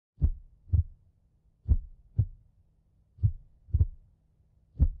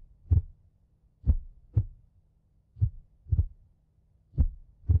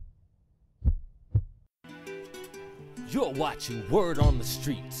You're watching Word on the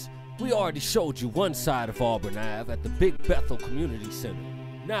Streets. We already showed you one side of Auburn Ave at the Big Bethel Community Center.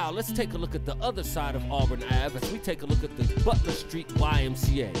 Now let's take a look at the other side of Auburn Ave as we take a look at the Butler St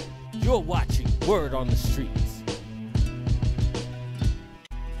YMCA. You're watching Word on the Streets.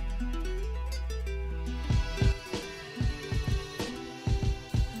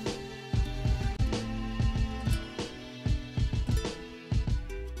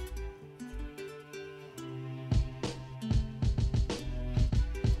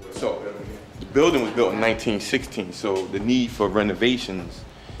 So, the building was built in 1916, so the need for renovations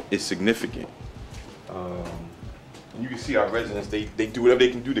is significant. And you can see our residents, they do whatever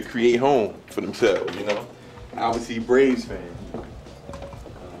they can do to create home for themselves, you know? Obviously, Braves fan.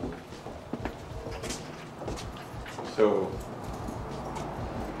 So,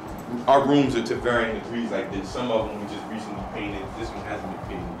 our rooms are to varying degrees like this. Some of them we just recently painted. This one hasn't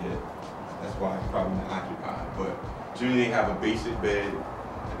been painted yet. That's why it's probably not occupied. But generally, they have a basic bed,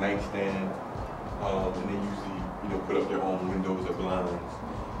 nightstand, and they usually, put up their own windows or blinds.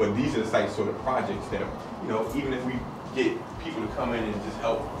 But these are the type sort of projects that, even if we get people to come in and just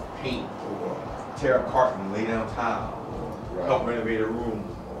help paint or tear a carton, lay down tile, or help renovate a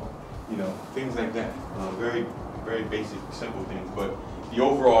room, or things like that. Very, very basic, simple things. But the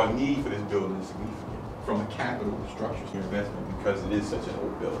overall need for this building is significant from a capital structure investment because it is such an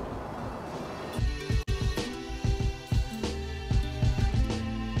old building.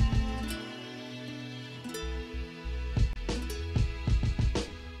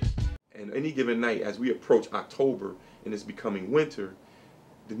 And any given night, as we approach October and it's becoming winter,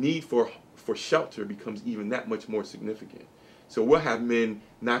 the need for shelter becomes even that much more significant. So we'll have men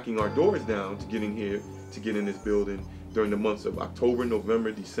knocking our doors down to get in here, to get in this building during the months of October,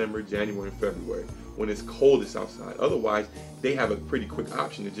 November, December, January, and February, when it's coldest outside. Otherwise, they have a pretty quick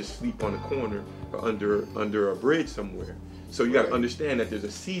option to just sleep on a corner or under a bridge somewhere. So you got to understand that there's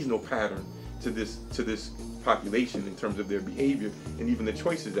a seasonal pattern to this population in terms of their behavior and even the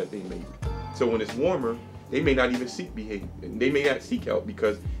choices that they make. So when it's warmer, they may not even seek behavior. They may not seek help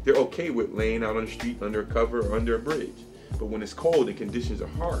because they're okay with laying out on the street under a cover or under a bridge. But when it's cold and conditions are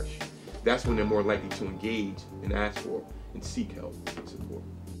harsh, that's when they're more likely to engage and ask for and seek help and support.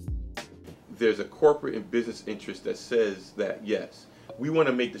 There's a corporate and business interest that says that, yes, we want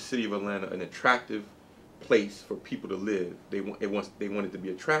to make the city of Atlanta an attractive place for people to live. They want it to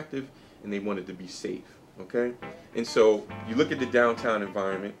be attractive and they want it to be safe, okay? And so you look at the downtown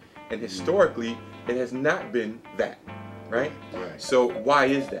environment, and historically, it has not been that, right? So why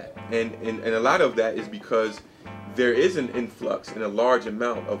is that? And a lot of that is because there is an influx and a large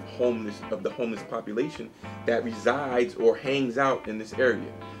amount of the homeless population that resides or hangs out in this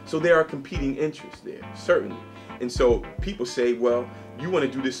area. So there are competing interests there, certainly. And so people say, well, you want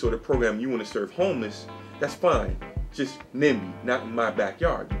to do this sort of program, you want to serve homeless, that's fine. Just NIMBY, not in my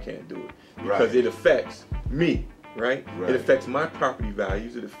backyard, you can't do it. Because it affects me, right? It affects my property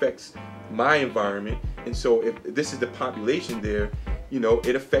values, it affects my environment. And so if this is the population there,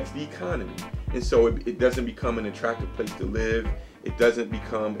 it affects the economy. And so it doesn't become an attractive place to live. It doesn't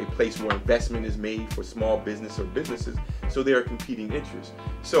become a place where investment is made for small business or businesses. So there are competing interests.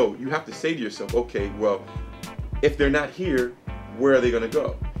 So you have to say to yourself, okay, well, if they're not here, where are they going to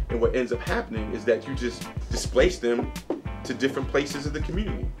go? And what ends up happening is that you just displace them to different places of the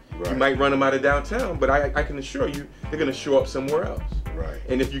community. You might run them out of downtown, but I can assure you they're going to show up somewhere else.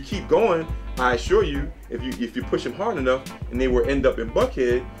 And if you keep going, I assure you, if you push them hard enough and they will end up in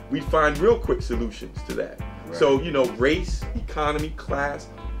Buckhead, we find real quick solutions to that. So, race, economy, class,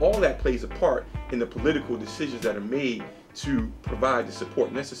 all that plays a part in the political decisions that are made to provide the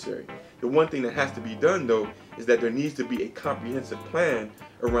support necessary. The one thing that has to be done, though, is that there needs to be a comprehensive plan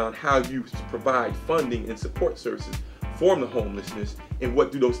around how you provide funding and support services for the homelessness and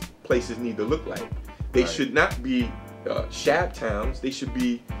what do those places need to look like. They should not be shab towns. They should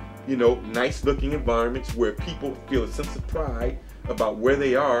be, nice looking environments where people feel a sense of pride about where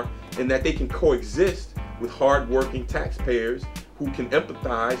they are and that they can coexist with hardworking taxpayers who can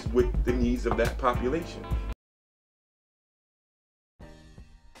empathize with the needs of that population.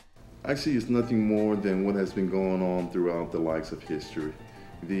 I see it's nothing more than what has been going on throughout the likes of history.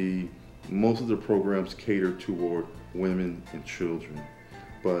 Most of the programs cater toward women and children,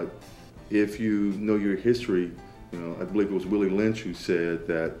 but if you know your history, I believe it was Willie Lynch who said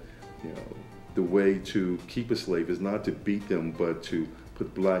that the way to keep a slave is not to beat them, but to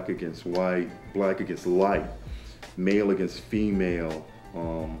put black against white, black against light, male against female,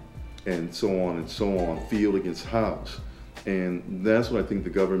 and so on and so on, field against house. And that's what I think the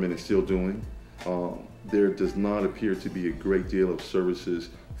government is still doing. There does not appear to be a great deal of services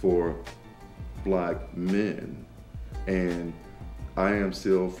for black men And I am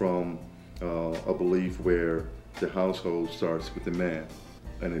still from a belief where the household starts with the man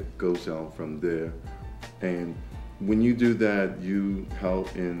and it goes out from there. And when you do that, you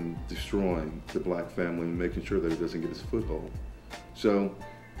help in destroying the black family and making sure that it doesn't get its foothold. So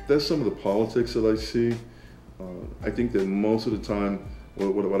that's some of the politics that I see. I think that most of the time,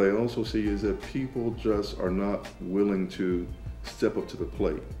 what I also see is that people just are not willing to step up to the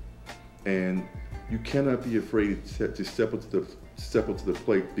plate. And you cannot be afraid to step up to the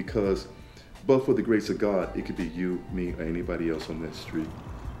plate, because but for the grace of God, it could be you, me, or anybody else on that street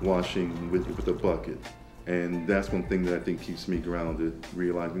washing with a bucket. And that's one thing that I think keeps me grounded,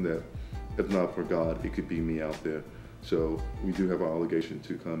 realizing that if not for God, it could be me out there. So we do have our obligation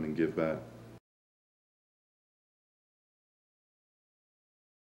to come and give back.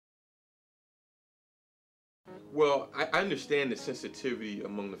 Well, I understand the sensitivity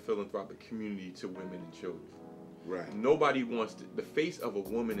among the philanthropic community to women and children. Right. Nobody wants the face of a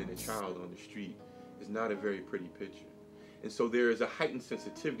woman and a child on the street is not a very pretty picture. And so there is a heightened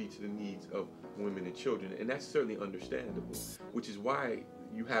sensitivity to the needs of women and children, and that's certainly understandable, which is why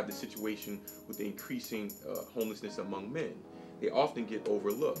you have the situation with the increasing homelessness among men. They often get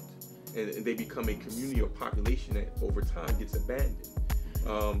overlooked, and they become a community or population that over time gets abandoned.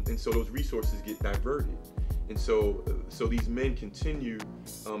 And so those resources get diverted. And so these men continue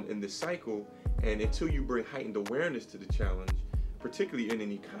in this cycle, and until you bring heightened awareness to the challenge, particularly in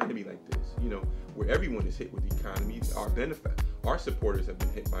an economy like this, where everyone is hit with the economy, our supporters have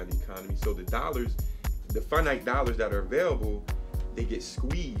been hit by the economy. So the finite dollars that are available, they get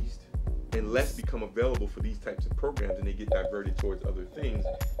squeezed, and less become available for these types of programs, and they get diverted towards other things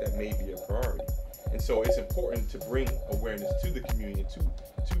that may be a priority. And so it's important to bring awareness to the community and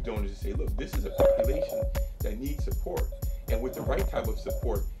to donors to say, look, this is a population that needs support. And with the right type of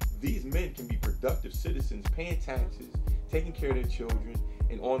support, these men can be productive citizens, paying taxes, taking care of their children,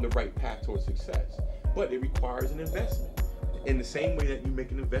 and on the right path towards success. But it requires an investment in the same way that you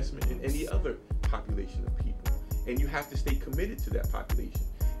make an investment in any other population of people. And you have to stay committed to that population.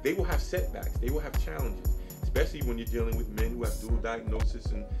 They will have setbacks, they will have challenges, especially when you're dealing with men who have dual diagnosis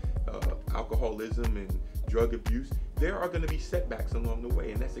and alcoholism and drug abuse. There are going to be setbacks along the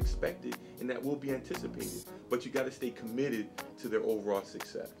way, and that's expected and that will be anticipated. But you got to stay committed to their overall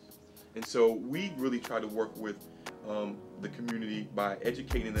success. And so we really try to work with the community by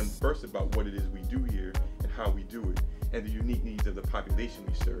educating them first about what it is we do here and how we do it, and the unique needs of the population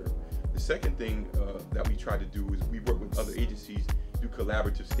we serve. The second thing that we try to do is we work with other agencies, do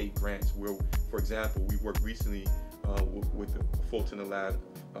collaborative state grants where, for example, we worked recently with Fulton, Atlanta,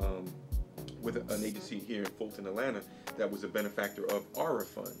 with an agency here in Fulton, Atlanta, that was a benefactor of ARRA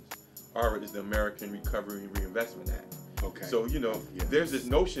funds. ARRA is the American Recovery and Reinvestment Act. Okay. So, there's this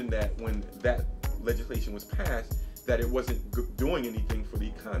notion that when that legislation was passed, that it wasn't doing anything for the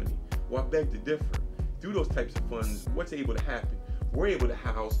economy. Well, I beg to differ. Through those types of funds, what's able to happen? We're able to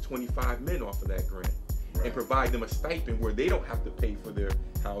house 25 men off of that grant, right, and provide them a stipend where they don't have to pay for their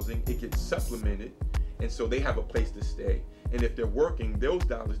housing. It gets supplemented, and so they have a place to stay. And if they're working, those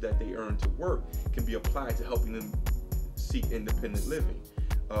dollars that they earn to work can be applied to helping them seek independent living.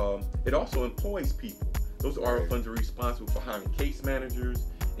 It also employs people. Those ARRA funds are responsible for hiring case managers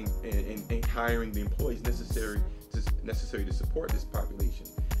and hiring the employees necessary to support this population.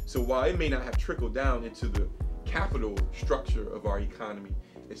 So while it may not have trickled down into the capital structure of our economy,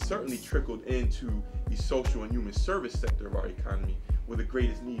 it certainly trickled into the social and human service sector of our economy, where the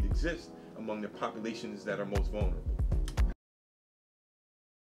greatest need exists among the populations that are most vulnerable.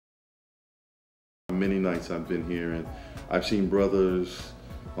 Many nights I've been here, and I've seen brothers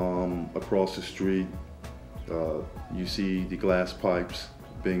across the street. You see the glass pipes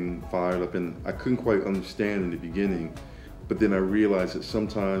being fired up, and I couldn't quite understand in the beginning, but then I realized that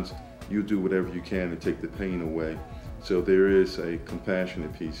sometimes you do whatever you can to take the pain away. So there is a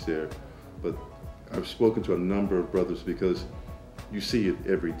compassionate piece there. But I've spoken to a number of brothers because you see it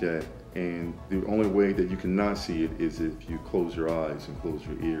every day, and the only way that you cannot see it is if you close your eyes and close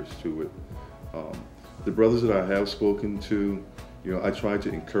your ears to it. The brothers that I have spoken to, I try to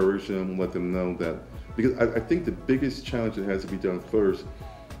encourage them, let them know that, because I think the biggest challenge that has to be done first,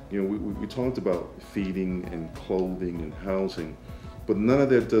 we talked about feeding and clothing and housing, but none of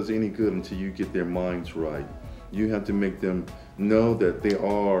that does any good until you get their minds right. You have to make them know that they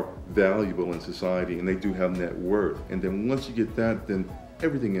are valuable in society and they do have net worth. And then once you get that, then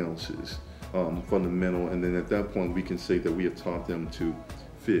everything else is fundamental. And then at that point, we can say that we have taught them to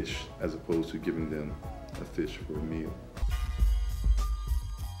fish as opposed to giving them a fish for a meal.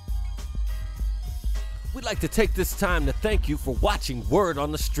 We'd like to take this time to thank you for watching Word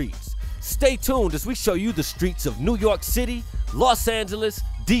on the Streets. Stay tuned as we show you the streets of New York City, Los Angeles,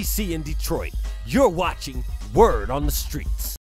 DC, and Detroit. You're watching Word on the Streets.